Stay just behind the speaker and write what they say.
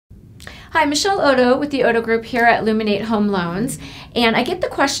Hi, Michelle.oddo with the Oddo Group here at Luminate Home Loans. And I get the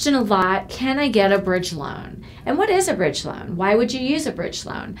question a lot, can I get a bridge loan? And what is a bridge loan? Why would you use a bridge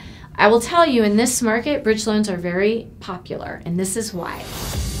loan? I will tell you, in this market, bridge loans are very popular, and this is why.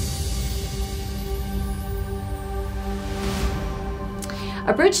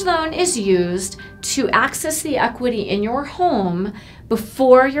 A bridge loan is used to access the equity in your home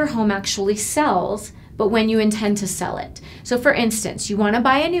before your home actually sells, but when you intend to sell it. So for instance, you want to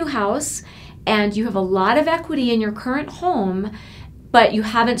buy a new house and you have a lot of equity in your current home, but you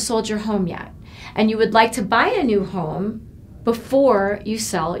haven't sold your home yet. And you would like to buy a new home before you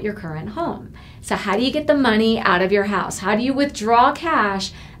sell your current home. So how do you get the money out of your house? How do you withdraw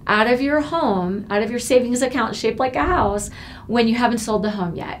cash out of your home, out of your savings account shaped like a house, when you haven't sold the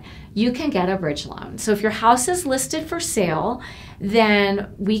home yet? You can get a bridge loan. So if your house is listed for sale,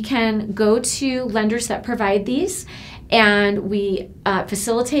 then we can go to lenders that provide these, and we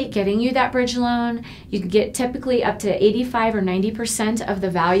facilitate getting you that bridge loan. You can get typically up to 85 or 90% of the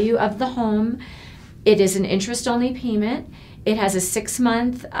value of the home. It is an interest-only payment. It has a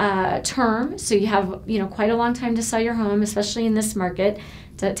 6-month term, so you have quite a long time to sell your home, especially in this market.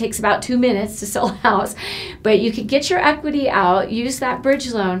 So it takes about 2 minutes to sell a house, but you could get your equity out, use that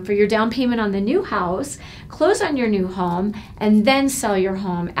bridge loan for your down payment on the new house, close on your new home, and then sell your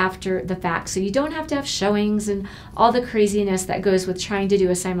home after the fact. So you don't have to have showings and all the craziness that goes with trying to do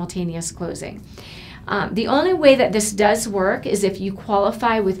a simultaneous closing. The only way that this does work is if you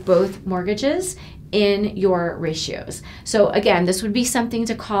qualify with both mortgages in your ratios. So again, this would be something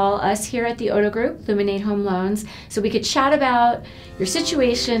to call us here at the Oddo Group, Luminate Home Loans, so we could chat about your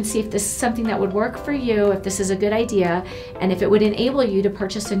situation, see if this is something that would work for you, if this is a good idea, and if it would enable you to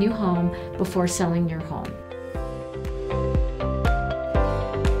purchase a new home before selling your home.